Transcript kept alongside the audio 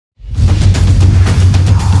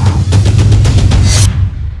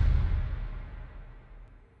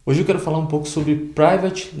Hoje eu quero falar um pouco sobre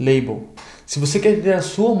Private Label. Se você quer criar a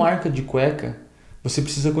sua marca de cueca, você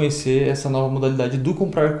precisa conhecer essa nova modalidade do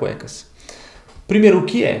Comprar Cuecas. Primeiro, o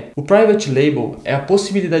que é? O Private Label é a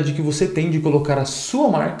possibilidade que você tem de colocar a sua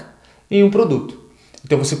marca em um produto.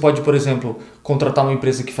 Então você pode, por exemplo, contratar uma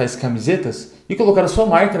empresa que faz camisetas e colocar a sua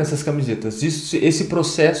marca nessas camisetas. Esse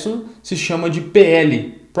processo se chama de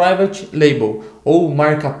PL, Private Label, ou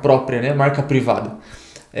marca própria, né? Marca privada.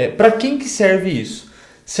 Para quem que serve isso?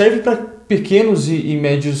 Serve para pequenos e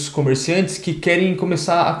médios comerciantes que querem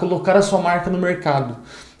começar a colocar a sua marca no mercado.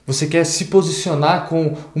 Você quer se posicionar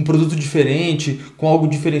com um produto diferente, com algo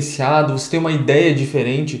diferenciado, você tem uma ideia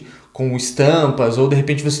diferente com estampas, ou de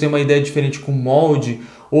repente você tem uma ideia diferente com molde,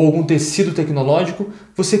 ou algum tecido tecnológico,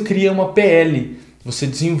 você cria uma PL. Você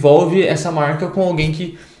desenvolve essa marca com alguém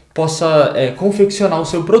que possa confeccionar o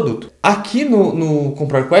seu produto. Aqui no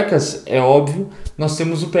Comprar Cuecas, é óbvio, nós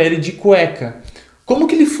temos o PL de cueca. Como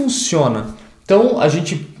que ele funciona? Então, a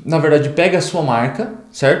gente, na verdade, pega a sua marca,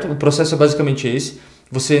 certo? O processo é basicamente esse.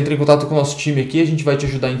 Você entra em contato com o nosso time aqui, a gente vai te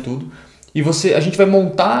ajudar em tudo. E a gente vai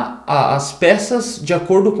montar as peças de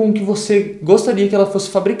acordo com o que você gostaria que ela fosse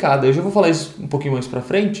fabricada. Eu já vou falar isso um pouquinho mais pra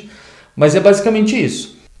frente, mas é basicamente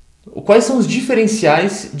isso. Quais são os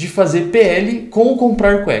diferenciais de fazer PL com o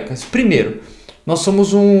Comprar Cuecas? Primeiro, nós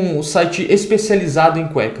somos um site especializado em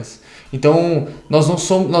cuecas. Então, nós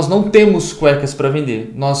não temos cuecas para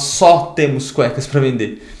vender, nós só temos cuecas para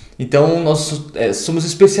vender. Então, nós somos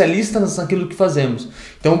especialistas naquilo que fazemos.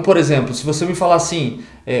 Então, por exemplo, se você me falar assim,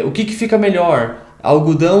 o que fica melhor,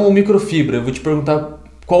 algodão ou microfibra? Eu vou te perguntar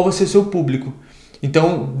qual vai ser o seu público.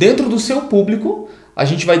 Então, dentro do seu público, a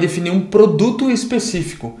gente vai definir um produto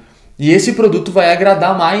específico. E esse produto vai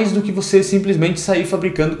agradar mais do que você simplesmente sair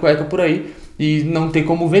fabricando cueca por aí e não ter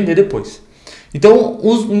como vender depois. Então,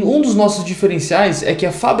 um dos nossos diferenciais é que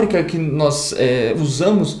a fábrica que nós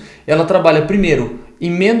usamos, ela trabalha primeiro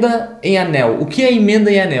emenda em anel. O que é emenda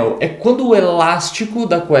em anel? É quando o elástico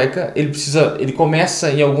da cueca, ele começa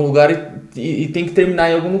em algum lugar e tem que terminar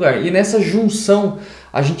em algum lugar. E nessa junção,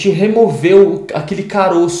 a gente removeu aquele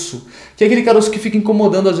caroço, que é aquele caroço que fica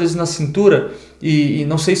incomodando às vezes na cintura. E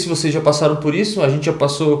não sei se vocês já passaram por isso, a gente já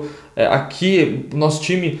passou aqui, o nosso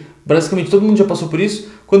time, basicamente todo mundo já passou por isso.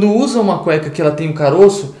 Quando usa uma cueca que ela tem um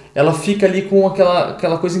caroço, ela fica ali com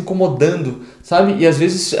aquela coisa incomodando, sabe? E às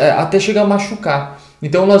vezes até chega a machucar.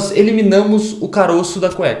 Então nós eliminamos o caroço da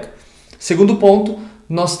cueca. Segundo ponto,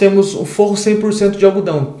 nós temos o forro 100% de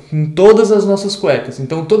algodão em todas as nossas cuecas.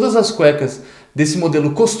 Então todas as cuecas desse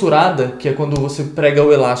modelo costurada, que é quando você prega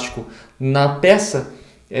o elástico na peça,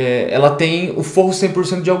 ela tem o forro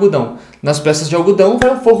 100% de algodão. Nas peças de algodão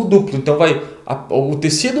vai o forro duplo, então vai o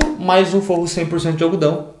tecido mais um forro 100% de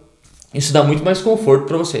algodão. Isso dá muito mais conforto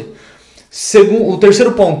para você. O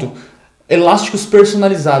terceiro ponto, elásticos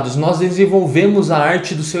personalizados. Nós desenvolvemos a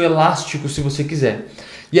arte do seu elástico se você quiser.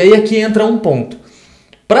 E aí aqui entra um ponto.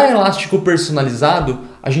 Para elástico personalizado,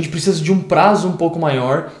 a gente precisa de um prazo um pouco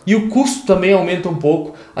maior e o custo também aumenta um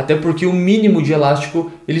pouco, até porque o mínimo de elástico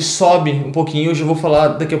ele sobe um pouquinho, eu já vou falar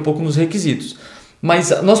daqui a pouco nos requisitos.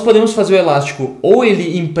 Mas nós podemos fazer o elástico ou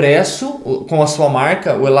ele impresso com a sua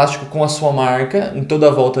marca, o elástico com a sua marca em toda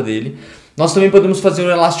a volta dele. Nós também podemos fazer um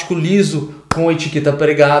elástico liso com a etiqueta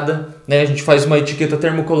pregada, né? A gente faz uma etiqueta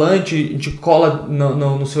termocolante, a gente cola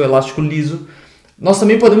no seu elástico liso. Nós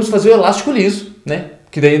também podemos fazer o elástico liso, né?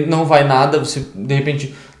 Que daí não vai nada, você de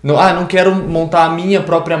repente, não quero montar a minha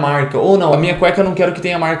própria marca, ou não, a minha cueca não quero que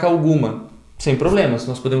tenha marca alguma. Sem problemas,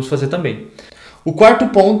 nós podemos fazer também. O quarto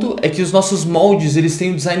ponto é que os nossos moldes eles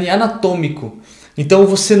têm um design anatômico. Então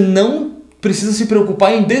você não precisa se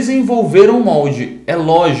preocupar em desenvolver um molde, é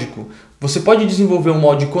lógico. Você pode desenvolver um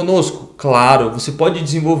molde conosco? Claro, você pode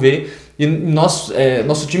desenvolver. E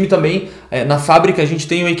nosso time também, na fábrica, a gente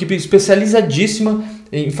tem uma equipe especializadíssima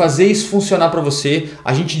em fazer isso funcionar para você.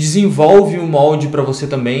 A gente desenvolve o molde para você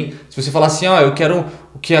também. Se você falar assim, eu quero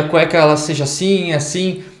que a cueca ela seja assim,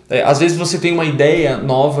 assim. Às vezes você tem uma ideia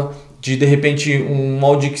nova de repente um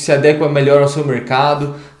molde que se adequa melhor ao seu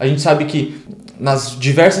mercado. A gente sabe que nas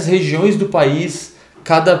diversas regiões do país,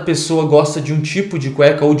 cada pessoa gosta de um tipo de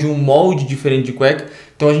cueca ou de um molde diferente de cueca.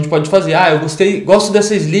 Então a gente pode fazer, gosto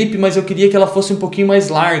dessa slip, mas eu queria que ela fosse um pouquinho mais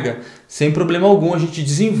larga. Sem problema algum, a gente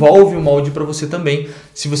desenvolve o molde para você também,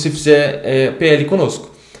 se você fizer PL conosco.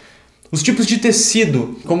 Os tipos de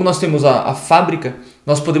tecido, como nós temos a fábrica,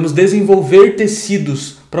 nós podemos desenvolver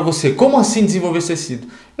tecidos para você. Como assim desenvolver esse tecido?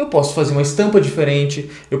 Eu posso fazer uma estampa diferente,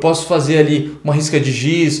 eu posso fazer ali uma risca de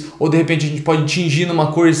giz, ou de repente a gente pode tingir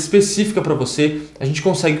numa cor específica para você. A gente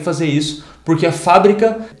consegue fazer isso porque a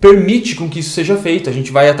fábrica permite com que isso seja feito. A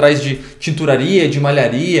gente vai atrás de tinturaria, de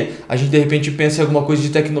malharia, a gente de repente pensa em alguma coisa de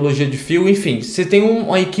tecnologia de fio, enfim. Você tem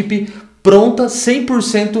uma equipe pronta,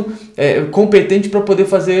 100% competente para poder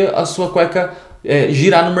fazer a sua cueca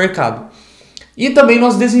girar no mercado. E também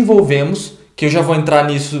nós desenvolvemos, que eu já vou entrar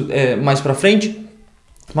nisso mais para frente,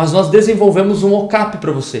 mas nós desenvolvemos um mockup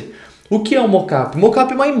para você. O que é um mockup?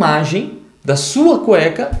 Mockup é uma imagem da sua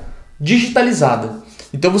cueca digitalizada.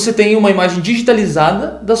 Então você tem uma imagem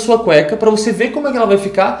digitalizada da sua cueca para você ver como é que ela vai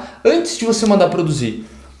ficar antes de você mandar produzir.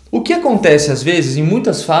 O que acontece às vezes em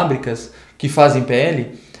muitas fábricas que fazem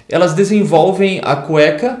PL, elas desenvolvem a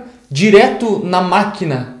cueca direto na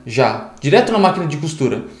máquina direto na máquina de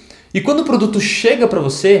costura. E quando o produto chega para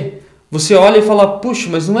você, você olha e fala, puxa,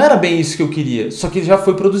 mas não era bem isso que eu queria, só que já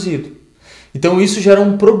foi produzido. Então isso gera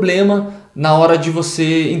um problema na hora de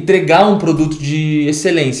você entregar um produto de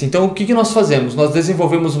excelência. Então o que nós fazemos? Nós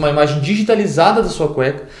desenvolvemos uma imagem digitalizada da sua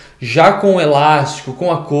cueca, já com o elástico,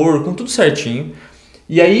 com a cor, com tudo certinho.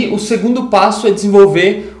 E aí o segundo passo é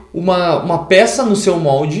desenvolver uma peça no seu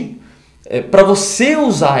molde para você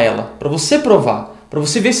usar ela, para você provar. Para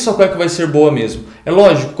você ver se sua cueca vai ser boa mesmo. É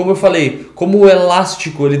lógico, como eu falei, como o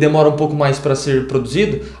elástico ele demora um pouco mais para ser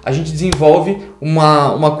produzido, a gente desenvolve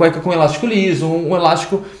uma cueca com elástico liso, um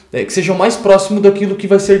elástico que seja o mais próximo daquilo que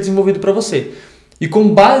vai ser desenvolvido para você. E com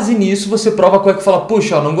base nisso você prova a cueca e fala,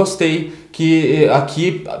 puxa, ó, não gostei, que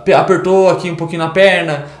aqui apertou aqui um pouquinho na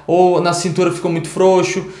perna, ou na cintura ficou muito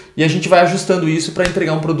frouxo, e a gente vai ajustando isso para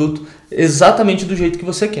entregar um produto exatamente do jeito que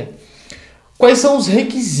você quer. Quais são os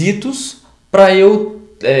requisitos para eu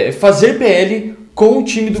fazer PL com o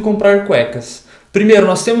time do Comprar Cuecas? Primeiro,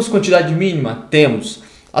 nós temos quantidade mínima? Temos.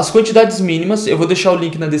 As quantidades mínimas, eu vou deixar o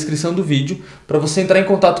link na descrição do vídeo para você entrar em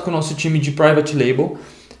contato com o nosso time de Private Label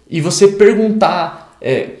e você perguntar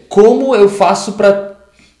como eu faço para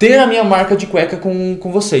ter a minha marca de cueca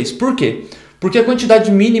com vocês. Por quê? Porque a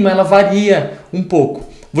quantidade mínima ela varia um pouco.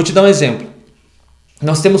 Vou te dar um exemplo.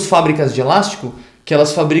 Nós temos fábricas de elástico que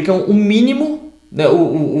elas fabricam o mínimo.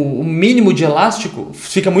 O mínimo de elástico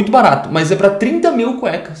fica muito barato, mas é para 30 mil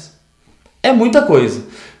cuecas. É muita coisa.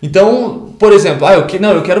 Então, por exemplo,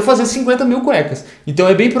 eu quero fazer 50 mil cuecas. Então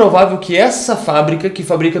é bem provável que essa fábrica, que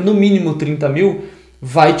fabrica no mínimo 30 mil,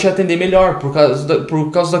 vai te atender melhor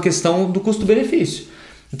por causa da questão do custo-benefício.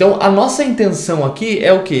 Então a nossa intenção aqui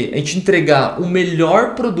é o quê? A gente entregar o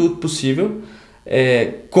melhor produto possível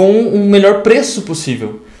com o melhor preço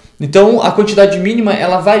possível. Então, a quantidade mínima,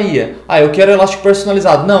 ela varia. Eu quero elástico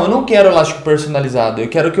personalizado. Não, eu não quero elástico personalizado. Eu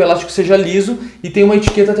quero que o elástico seja liso e tenha uma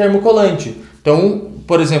etiqueta termocolante. Então,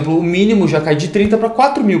 por exemplo, o mínimo já cai de 30 para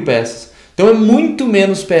 4 mil peças. Então, é muito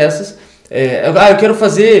menos peças. Eu quero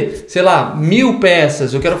fazer, sei lá, 1000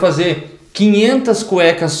 peças. Eu quero fazer 500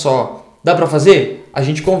 cuecas só. Dá para fazer? A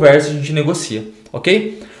gente conversa, a gente negocia,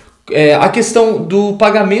 ok? A questão do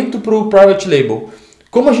pagamento para o Private Label.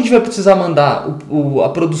 Como a gente vai precisar mandar a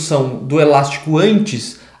produção do elástico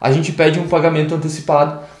antes, a gente pede um pagamento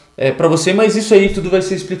antecipado para você, mas isso aí tudo vai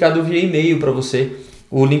ser explicado via e-mail para você.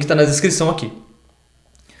 O link está na descrição aqui.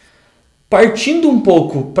 Partindo um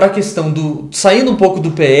pouco para a questão saindo um pouco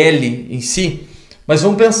do PL em si, mas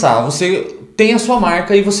vamos pensar, você tem a sua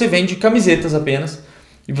marca e você vende camisetas apenas,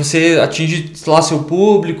 e você atinge lá seu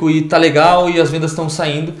público e tá legal e as vendas estão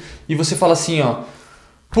saindo, e você fala assim, ó,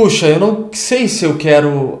 puxa, eu não sei se eu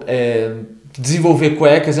quero desenvolver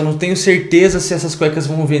cuecas, eu não tenho certeza se essas cuecas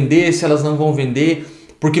vão vender, se elas não vão vender,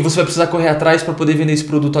 porque você vai precisar correr atrás para poder vender esse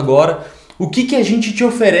produto agora. O que a gente te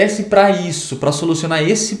oferece para isso, para solucionar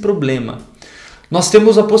esse problema? Nós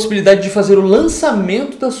temos a possibilidade de fazer o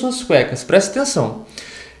lançamento das suas cuecas, presta atenção.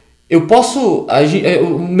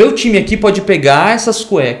 O meu time aqui pode pegar essas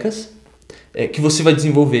cuecas que você vai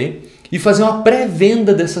desenvolver e fazer uma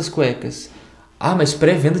pré-venda dessas cuecas. Mas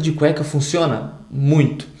pré-venda de cueca funciona?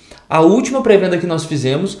 Muito. A última pré-venda que nós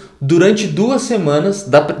fizemos, durante 2 semanas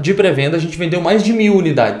de pré-venda, a gente vendeu mais de 1000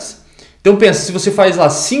 unidades. Então pensa, se você faz lá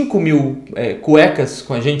 5 mil cuecas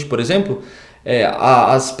com a gente, por exemplo,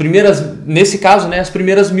 nesse caso, as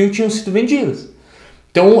primeiras 1000 tinham sido vendidas.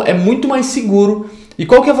 Então é muito mais seguro. E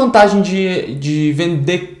qual que é a vantagem de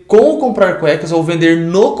vender com o Comprar Cuecas ou vender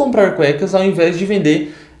no Comprar Cuecas ao invés de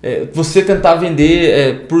vender... você tentar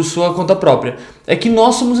vender por sua conta própria? É que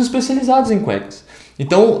nós somos especializados em cuecas.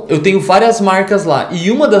 Então eu tenho várias marcas lá e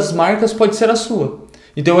uma das marcas pode ser a sua.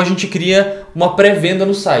 Então a gente cria uma pré-venda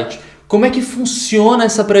no site. Como é que funciona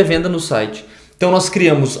essa pré-venda no site? Então nós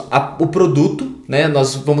criamos o produto, né?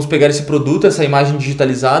 Nós vamos pegar esse produto, essa imagem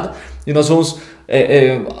digitalizada, e nós vamos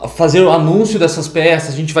fazer o anúncio dessas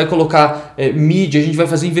peças, a gente vai colocar mídia, a gente vai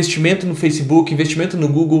fazer investimento no Facebook, investimento no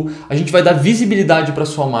Google, a gente vai dar visibilidade para a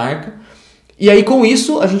sua marca. E aí com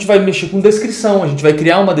isso a gente vai mexer com descrição, a gente vai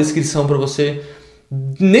criar uma descrição para você.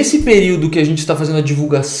 Nesse período que a gente está fazendo a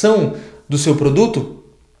divulgação do seu produto,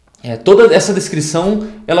 toda essa descrição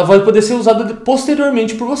ela vai poder ser usada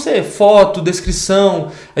posteriormente por você. Foto, descrição,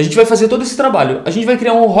 a gente vai fazer todo esse trabalho. A gente vai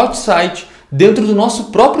criar um hot site dentro do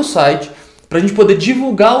nosso próprio site para a gente poder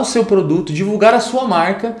divulgar o seu produto, divulgar a sua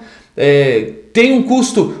marca. Tem um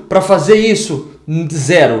custo para fazer isso?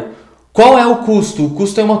 Zero. Qual é o custo? O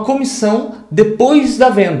custo é uma comissão depois da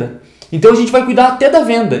venda. Então a gente vai cuidar até da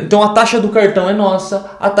venda. Então a taxa do cartão é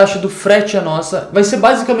nossa, a taxa do frete é nossa. Vai ser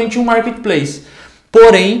basicamente um marketplace.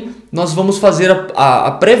 Porém, nós vamos fazer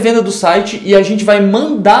a pré-venda do site e a gente vai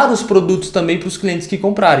mandar os produtos também para os clientes que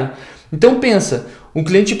comprarem. Então pensa, um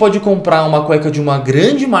cliente pode comprar uma cueca de uma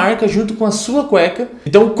grande marca junto com a sua cueca.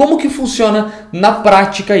 Então como que funciona na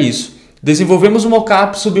prática isso? Desenvolvemos um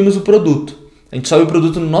mockup, subimos o produto. A gente sobe o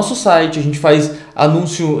produto no nosso site, a gente faz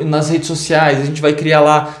anúncio nas redes sociais, a gente vai criar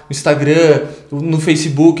lá no Instagram, no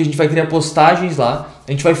Facebook, a gente vai criar postagens lá.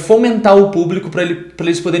 A gente vai fomentar o público para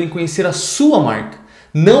eles poderem conhecer a sua marca.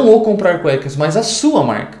 Não o Comprar Cuecas, mas a sua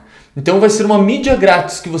marca. Então vai ser uma mídia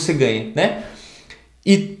grátis que você ganha, né?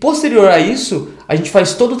 E posterior a isso, a gente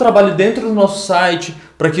faz todo o trabalho dentro do nosso site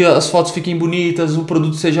para que as fotos fiquem bonitas, o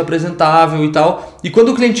produto seja apresentável e tal. E quando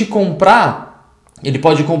o cliente comprar, ele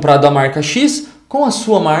pode comprar da marca X com a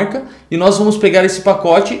sua marca e nós vamos pegar esse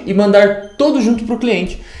pacote e mandar todo junto para o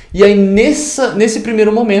cliente. E aí nesse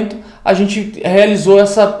primeiro momento a gente realizou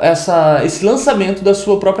esse lançamento da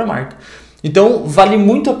sua própria marca. Então vale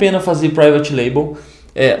muito a pena fazer private label.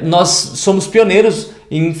 Nós somos pioneiros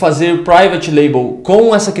em fazer private label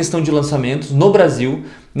com essa questão de lançamentos no Brasil.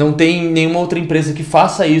 Não tem nenhuma outra empresa que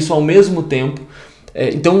faça isso ao mesmo tempo.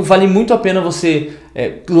 Então vale muito a pena você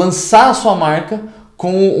lançar a sua marca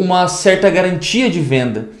com uma certa garantia de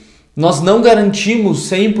venda. Nós não garantimos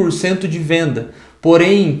 100% de venda.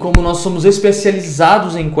 Porém, como nós somos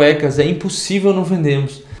especializados em cuecas, é impossível não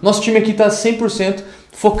vendermos. Nosso time aqui está 100%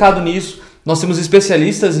 focado nisso. Nós temos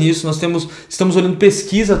especialistas nisso, estamos olhando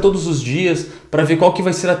pesquisa todos os dias para ver qual que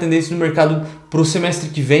vai ser a tendência no mercado para o semestre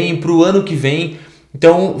que vem, para o ano que vem.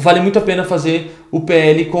 Então vale muito a pena fazer o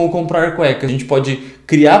PL com o Comprar Cuecas. A gente pode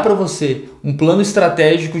criar para você um plano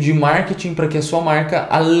estratégico de marketing para que a sua marca,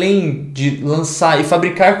 além de lançar e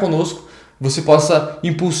fabricar conosco, você possa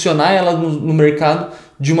impulsionar ela no mercado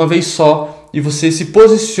de uma vez só e você se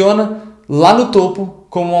posiciona lá no topo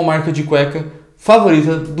como uma marca de cueca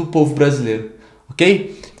favorita do povo brasileiro,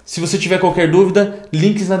 ok? Se você tiver qualquer dúvida,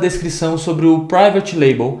 links na descrição sobre o Private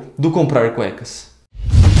Label do Comprar Cuecas.